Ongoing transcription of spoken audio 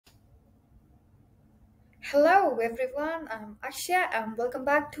Hello everyone, I'm Asha and welcome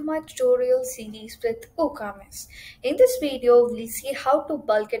back to my tutorial series with WooCommerce. In this video, we'll see how to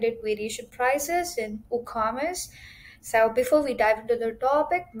bulk edit variation prices in WooCommerce. So before we dive into the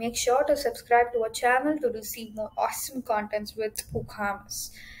topic, make sure to subscribe to our channel to receive more awesome contents with WooCommerce.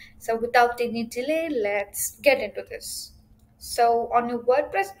 So without any delay, let's get into this. So on your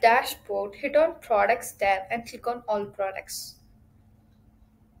WordPress dashboard, hit on Products tab and click on All Products.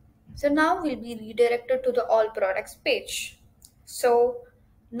 So now we'll be redirected to the all products page. So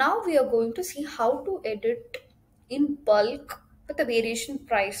now we are going to see how to edit in bulk with the variation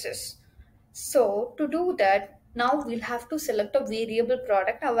prices. So to do that, now we'll have to select a variable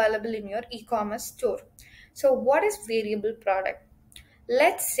product available in your e-commerce store. So what is variable product?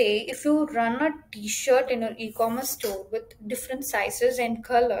 Let's say if you run a t-shirt in your e-commerce store with different sizes and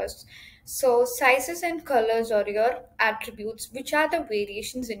colors. So sizes and colors are your attributes, which are the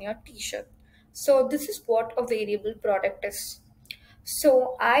variations in your t-shirt. So this is what a variable product is.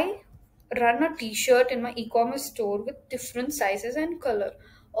 So I run a t-shirt in my e-commerce store with different sizes and color.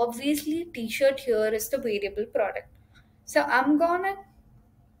 Obviously t-shirt here is the variable product. So I'm gonna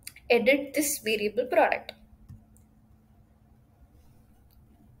edit this variable product.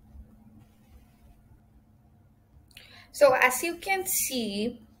 So as you can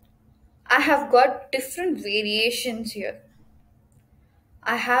see, I have got different variations here.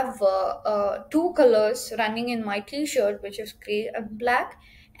 I have two colors running in my t-shirt, which is gray and black,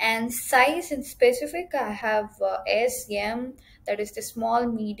 and size in specific I have S, M, that is the small,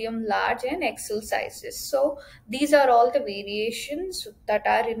 medium, large, and XL sizes. So these are all the variations that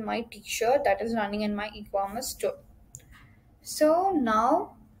are in my t-shirt that is running in my e-commerce store. So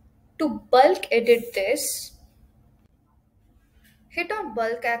now to bulk edit this, hit on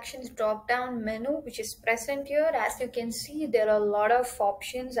bulk actions drop down menu which is present here. As you can see, there are a lot of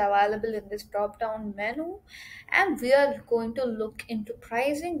options available in this drop down menu, and we are going to look into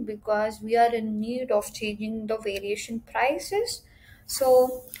pricing because we are in need of changing the variation prices.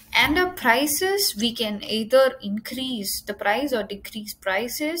 So under prices, we can either increase the price or decrease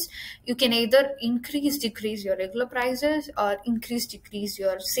prices. You can either decrease your regular prices or decrease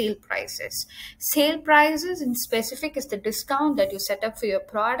your sale prices. Sale prices in specific is the discount that you set up for your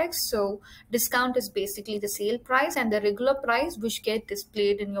products. So discount is basically the sale price, and the regular price which get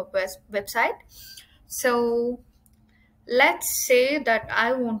displayed in your website. So let's say that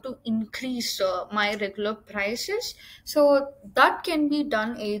I want to increase my regular prices. So that can be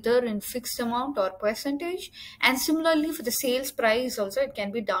done either in fixed amount or percentage, and similarly for the sales price also it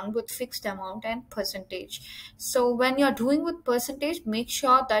can be done with fixed amount and percentage. So when you're doing with percentage, make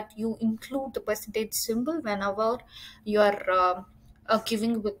sure that you include the percentage symbol whenever you're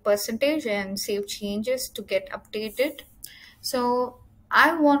giving with percentage, and save changes to get updated. So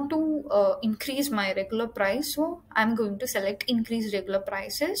I want to increase my regular price, so I'm going to select increase regular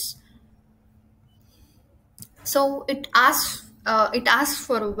prices. So it asks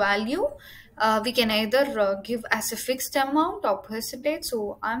for a value. We can either give as a fixed amount or percentage.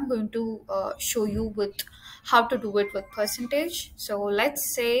 So I'm going to show you with how to do it with percentage. So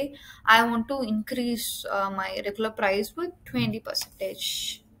let's say I want to increase my regular price with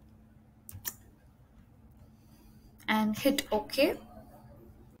 20% and hit OK.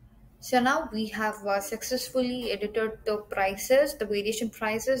 So now we have successfully edited the prices, the variation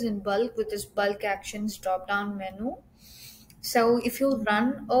prices in bulk with this bulk actions drop down menu. So if you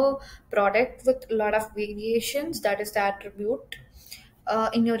run a product with a lot of variations, that is the attribute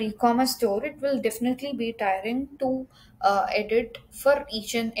in your e-commerce store, it will definitely be tiring to edit for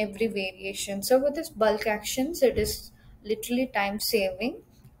each and every variation. So with this bulk actions, it is literally time saving.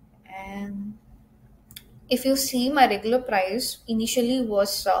 And if you see, my regular price initially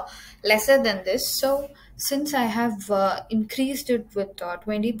was lesser than this. So since I have increased it with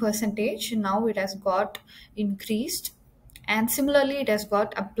 20%, now it has got increased, and similarly it has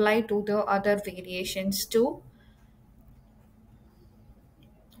got applied to the other variations too.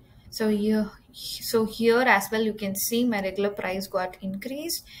 So here as well, you can see my regular price got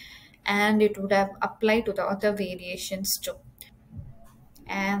increased, and it would have applied to the other variations too.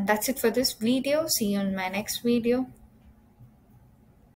 And that's it for this video. See you in my next video.